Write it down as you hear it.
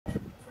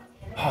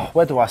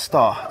Where do I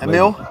start?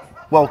 Emil,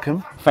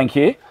 welcome. Thank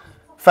you.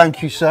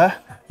 Thank you, sir.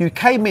 You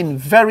came in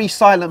very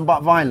silent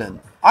but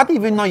violent. I didn't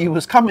even know you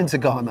was coming to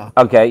Ghana.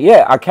 Okay,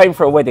 yeah, I came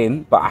for a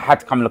wedding, but I had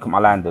to come look at my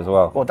land as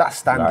well. Well, that's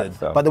standard. Right,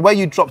 so. But the way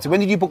you dropped it, when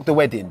did you book the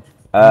wedding?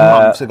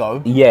 Months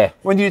ago? Yeah.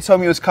 When did you tell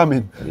me you was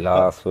coming?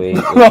 Last week.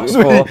 Last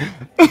week.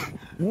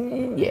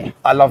 Yeah.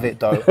 I love it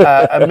though.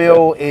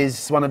 Emil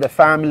is one of the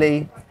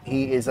family.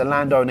 He is a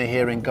landowner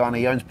here in Ghana.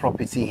 He owns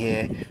property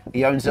here.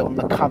 He owns it on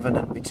the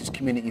Covenant, which is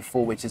Community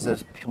 4, which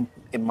is,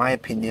 in my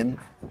opinion,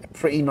 a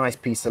pretty nice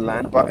piece of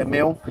land. But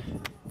Emil,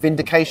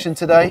 vindication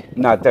today?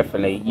 No,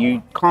 definitely.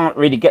 You can't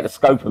really get the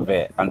scope of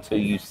it until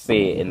you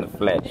see it in the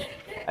flesh.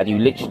 And you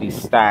literally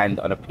stand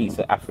on a piece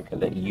of Africa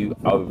that you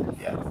own.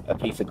 Yeah. A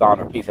piece of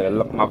Ghana, a piece of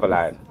the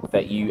motherland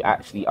that you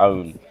actually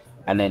own.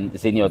 And then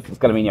it's going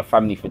to be in your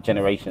family for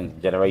generations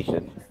and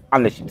generations,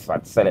 unless you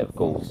decide to sell it, of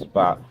course.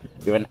 But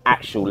you're an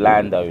actual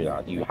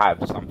landowner. You have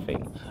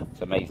something.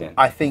 It's amazing.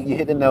 I think you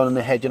hit the nail on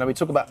the head. You know, we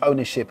talk about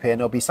ownership here,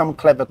 and there'll be some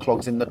clever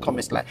clogs in the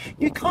comments like,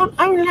 you can't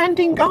own land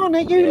in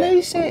Ghana, you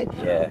lose it.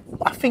 Yeah.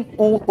 I think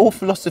all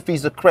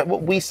philosophies are correct.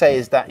 What we say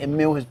is that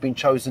Emil has been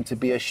chosen to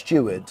be a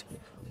steward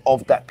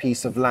of that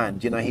piece of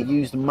land. You know, he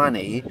used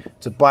money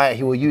to buy it,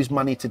 he will use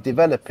money to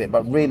develop it,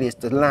 but really it's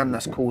the land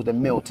that's called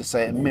Emil to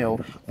say,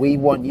 Emil, we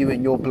want you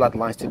and your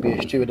bloodlines to be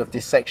a steward of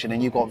this section,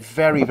 and you got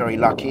very, very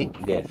lucky.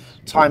 Yes.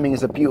 Timing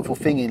is a beautiful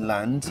thing in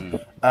land.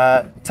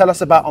 Tell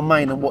us about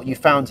Oman and what you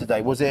found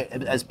today. Was it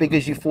as big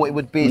as you thought it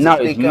would be? No,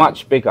 it's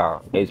much bigger.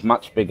 It's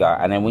much bigger.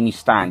 And then when you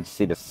stand, you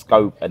see the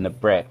scope and the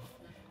breadth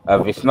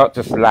of it's not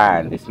just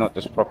land, it's not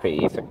just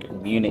property, it's a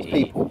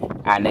community.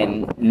 People. And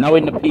then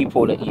knowing the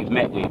people that you've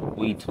met with,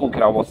 we talk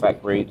in our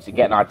WhatsApp groups, you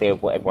get an idea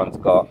of what everyone's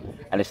got.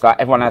 And it's like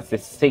everyone has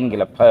this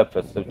singular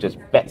purpose of just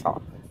better.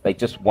 They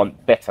just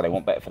want better. They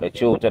want better for their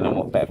children, they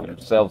want better for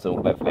themselves, they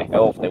want better for their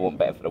health, they want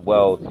better for the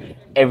world.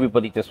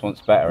 Everybody just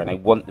wants better, and they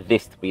want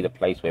this to be the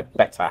place where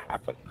better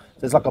happens.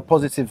 There's like a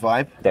positive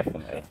vibe.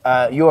 Definitely.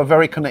 You're a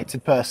very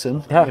connected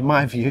person, in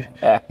my view.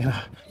 Yeah.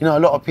 You know a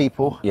lot of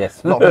people.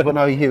 Yes. A lot of people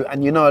know you,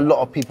 and you know a lot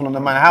of people on the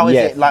man. How is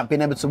it like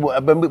being able to,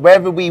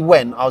 wherever we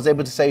went, I was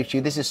able to say to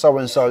you, this is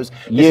so-and-so's,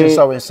 this is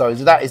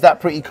so-and-so's. Is that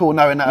pretty cool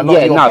knowing that a lot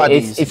of your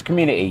buddies? It's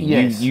community.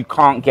 Yes. You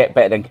can't get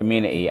better than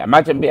community.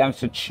 Imagine being able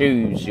to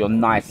choose your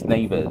nice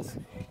neighbours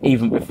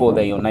even before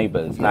they're your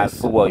neighbours. Now,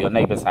 well, your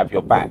neighbours have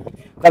your back.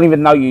 Don't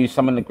even know you,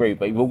 some in the group,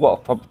 but you've all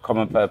got a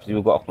common purpose, you've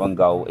all got a common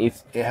goal. It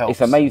helps.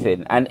 It's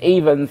amazing. And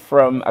even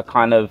from a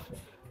kind of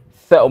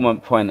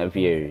settlement point of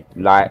view,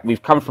 like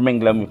we've come from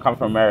England, we've come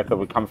from America,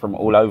 we've come from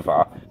all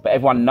over, but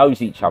everyone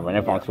knows each other and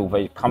everyone feels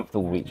very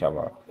comfortable with each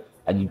other.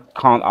 And you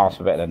can't ask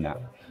for better than that.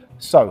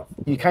 So,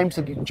 you came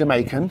to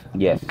Jamaican.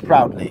 Yes.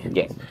 Proudly.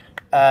 Yes.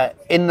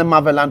 In the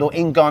motherland or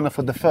in Ghana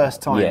for the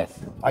first time. Yes.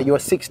 You're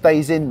 6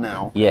 days in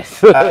now.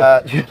 Yes. You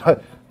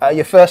know,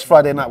 your first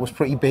Friday night was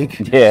pretty big.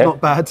 Yeah. It's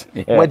not bad.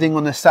 Yeah. Wedding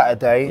on a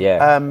Saturday.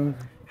 Yeah.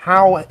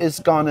 How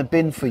has Ghana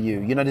been for you?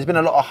 You know, there's been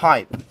a lot of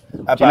hype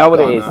about Do you know what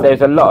Ghana. it is?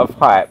 There's a lot of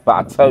hype, but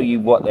I'll tell you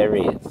what there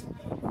is.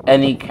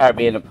 Any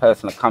Caribbean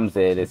person that comes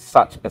here, there's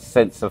such a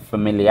sense of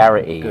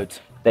familiarity. Good.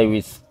 There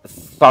is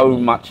so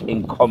much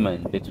in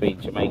common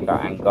between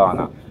Jamaica and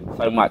Ghana.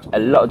 So much. A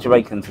lot of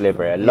Jamaicans live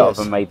here. A lot of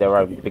them made their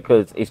own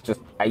because it's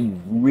just a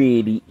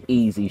really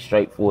easy,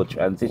 straightforward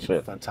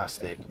transition.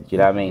 Fantastic. Do you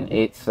know what I mean?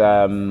 It's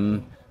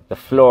the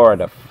flora,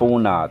 the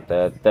fauna,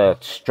 the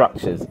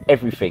structures,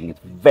 everything is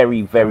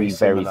very, very,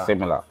 very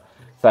similar.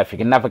 So if you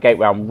can navigate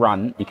around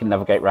one, you can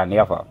navigate around the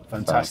other.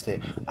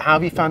 Fantastic. So, how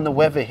have you found the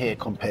weather here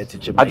compared to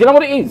Jamaica? Do you know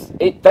what it is?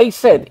 They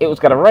said it was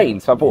going to rain,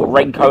 so I bought a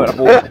raincoat.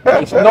 And I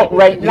bought, it's not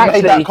rain. You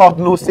made that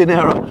cardinal sin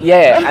error.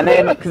 Yeah, and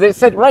then because it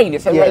said rain,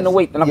 it said rain a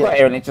week, and I got Yes.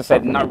 here and it just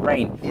said no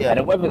rain. Yeah. And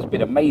the weather's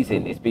been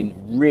amazing. It's been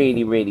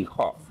really, really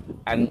hot,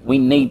 and we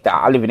need that.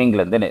 I live in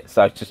England, innit?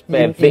 So it's just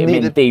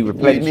vitamin D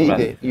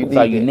replenishment. You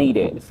need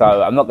it. So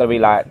I'm not going to be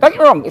like, don't get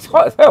me wrong, it's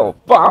hot as hell,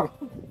 but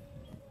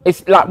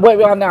it's like where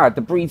we are now,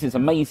 the breeze is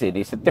amazing.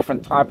 It's a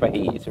different type of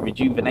heat. It's a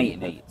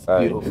rejuvenating heat. So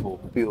beautiful,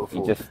 beautiful.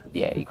 You just,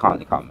 you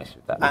can't mess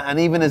with that. And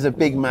even as a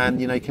big man,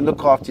 you know, you can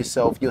look after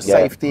yourself. Your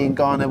safety in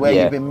Ghana, where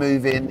you've been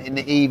moving in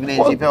the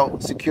evenings, you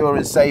felt secure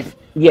and safe.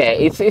 Yeah,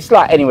 it's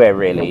like anywhere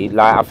really.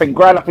 Like I think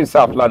growing up in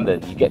South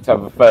London, you get to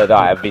have a third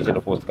eye vision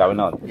of what's going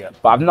on. Yeah.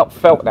 But I've not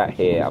felt that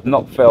here. I've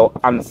not felt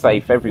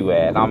unsafe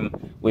everywhere. And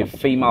I'm with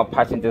female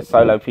passengers,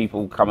 solo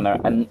people coming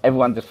out, and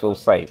everyone just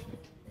feels safe.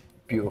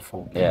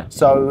 Beautiful. Yeah.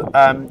 So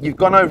you've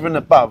gone over and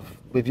above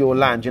with your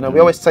land. You know,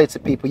 we always say to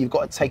people, you've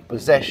got to take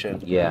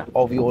possession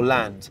of your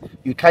land.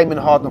 You came in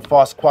hard and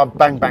fast, quad,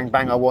 bang, bang,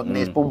 bang, I want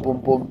this, boom,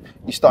 boom, boom.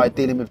 You started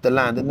dealing with the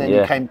land. And then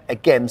you came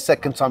again,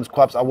 second time's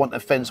quabs, I want a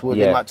fence.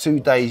 Within like 2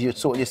 days, you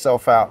sorted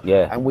yourself out.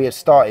 And we have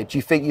started. Do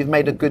you think you've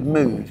made a good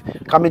move?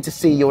 Coming to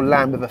see your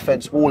land with a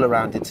fence wall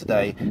around it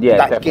today, that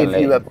definitely.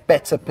 give you a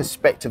better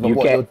perspective of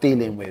what you're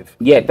dealing with?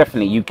 Yeah,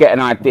 definitely. You get an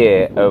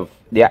idea of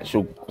the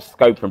actual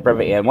scope and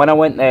brevity. And when I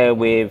went there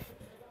with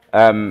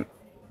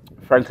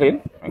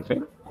Franklin,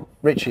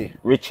 Richie.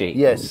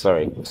 Yes.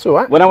 Sorry. It's all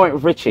right. When I went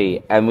with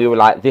Richie and we were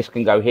like, this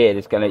can go here,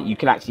 you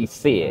can actually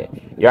see it.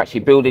 You're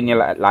actually building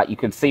your, like, you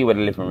can see where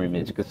the living room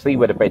is, you can see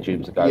where the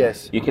bedrooms go.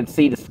 Yes. You can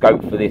see the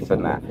scope for this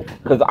and that.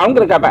 Because I'm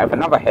going to go back with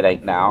another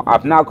headache now.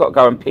 I've now got to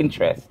go on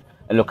Pinterest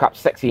and look up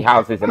sexy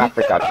houses in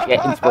Africa to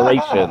get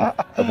inspiration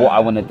of what I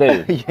want to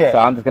do. Yeah. So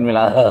I'm just going to be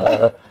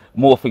like,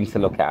 more things to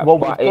look at. Well,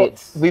 but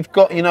we've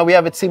got, you know, we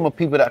have a team of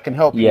people that can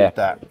help you with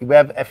that. We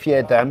have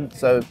Efiedam,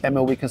 so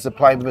Emil, we can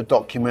supply with a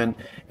document.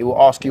 It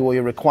will ask you all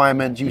your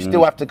requirements. You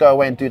still have to go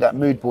away and do that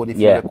mood board if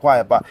you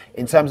require. But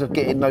in terms of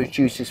getting those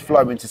juices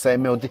flowing to say,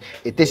 Emil,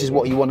 if this is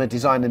what you want to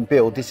design and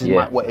build, this is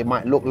what it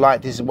might look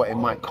like, this is what it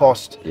might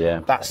cost.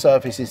 That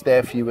service is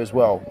there for you as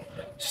well.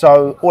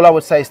 So all I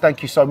would say is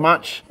thank you so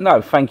much.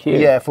 No, thank you.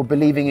 Yeah, for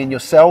believing in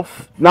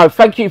yourself. No,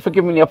 thank you for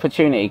giving me the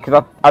opportunity,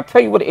 because I'll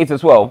tell you what it is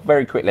as well,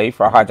 very quickly,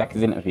 for a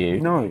Hijackers interview.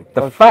 No.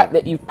 The fact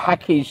that you've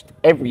packaged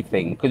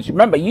everything, because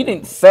remember, you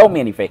didn't sell me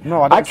anything.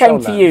 No, I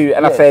came to you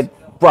and I said,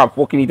 bruv,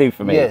 what can you do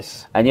for me?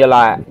 Yes. And you're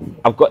like,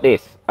 I've got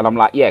this. And I'm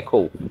like, yeah,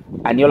 cool.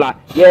 And you're like,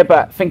 yeah,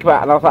 but think about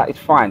it. And I was like, it's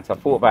fine. So I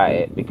thought about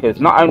it,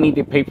 because not only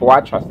did people I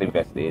trust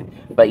invested,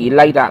 but you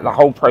laid out the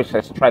whole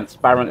process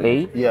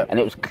transparently. And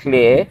it was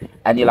clear.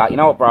 And you're like, you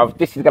know what, bruv,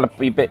 this is going to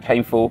be a bit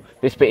painful.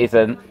 This bit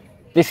isn't.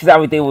 This is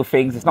how we deal with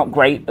things. It's not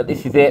great, but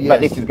this is it.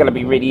 But this is going to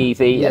be really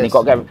easy. And you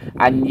got to go.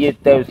 And you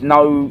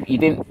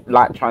didn't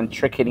like try and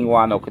trick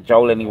anyone or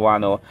cajole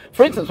anyone. Or,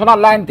 for instance, when I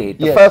landed,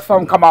 the first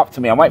time come up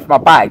to me, I'm waiting for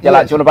my bag. They're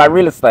like, do you want to buy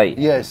real estate?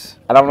 Yes.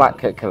 And I'm like,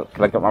 can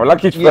I get my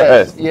luggage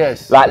first?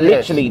 Yes. Like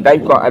literally,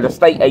 they've got an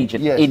estate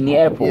agent in the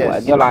airport,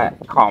 and you're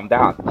like, calm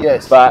down.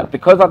 Yes. But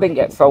because I didn't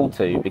get sold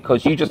to,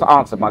 because you just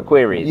answered my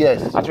queries,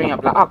 I was ringing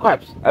up like, oh,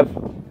 crap,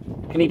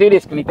 can you do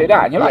this? Can you do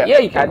that? And you're like, yeah,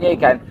 you can. Yeah, you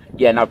can.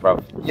 Yeah, no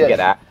problem. Get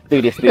that.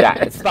 Do this, do that.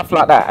 And stuff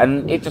like that.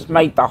 And it just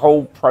made the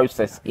whole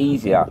process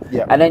easier.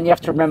 And then you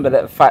have to remember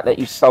that the fact that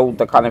you sold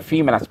the kind of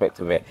human aspect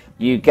of it.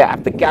 You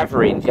have the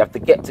gatherings, you have the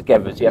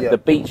get-togethers, you have the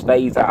beach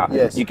days out.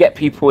 You get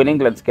people in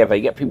England together,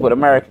 you get people in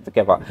America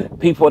together.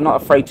 People are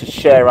not afraid to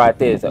share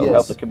ideas that will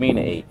help the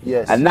community.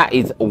 And that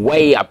is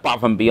way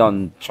above and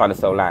beyond trying to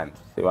sell land.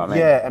 See what I mean?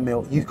 Yeah,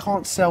 Emil, you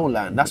can't sell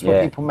land. That's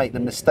where people make the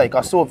mistake.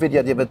 I saw a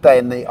video the other day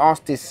and they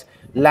asked this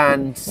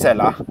land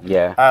seller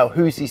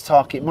who's his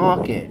target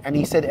market, and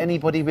he said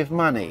anybody with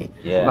money.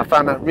 And I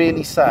found that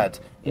really sad.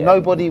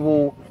 Nobody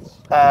will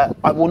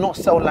I will not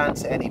sell land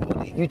to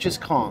anybody. You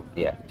just can't.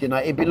 You know,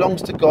 it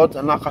belongs to God,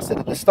 and like I said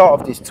at the start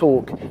of this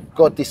talk,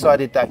 God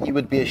decided that you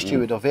would be a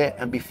steward of it,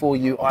 and before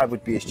you I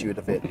would be a steward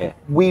of it.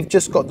 We've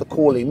just got the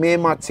calling, me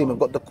and my team have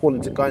got the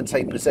calling to go and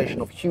take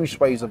possession of huge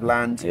swathes of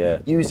land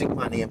using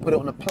money and put it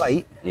on a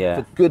plate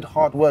for good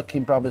hard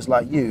working brothers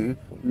like you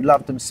who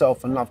love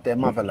themselves and love their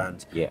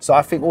motherland. So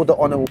I think all the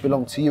honour will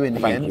belong to you in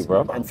the end. Thank you,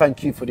 bro. And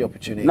thank you for the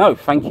opportunity. No,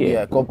 thank you.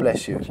 Yeah, God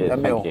bless you. Cheers,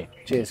 Emil, thank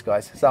you. Cheers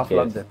guys. South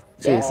London.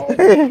 Cheers.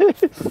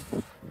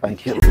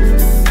 Thank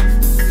you.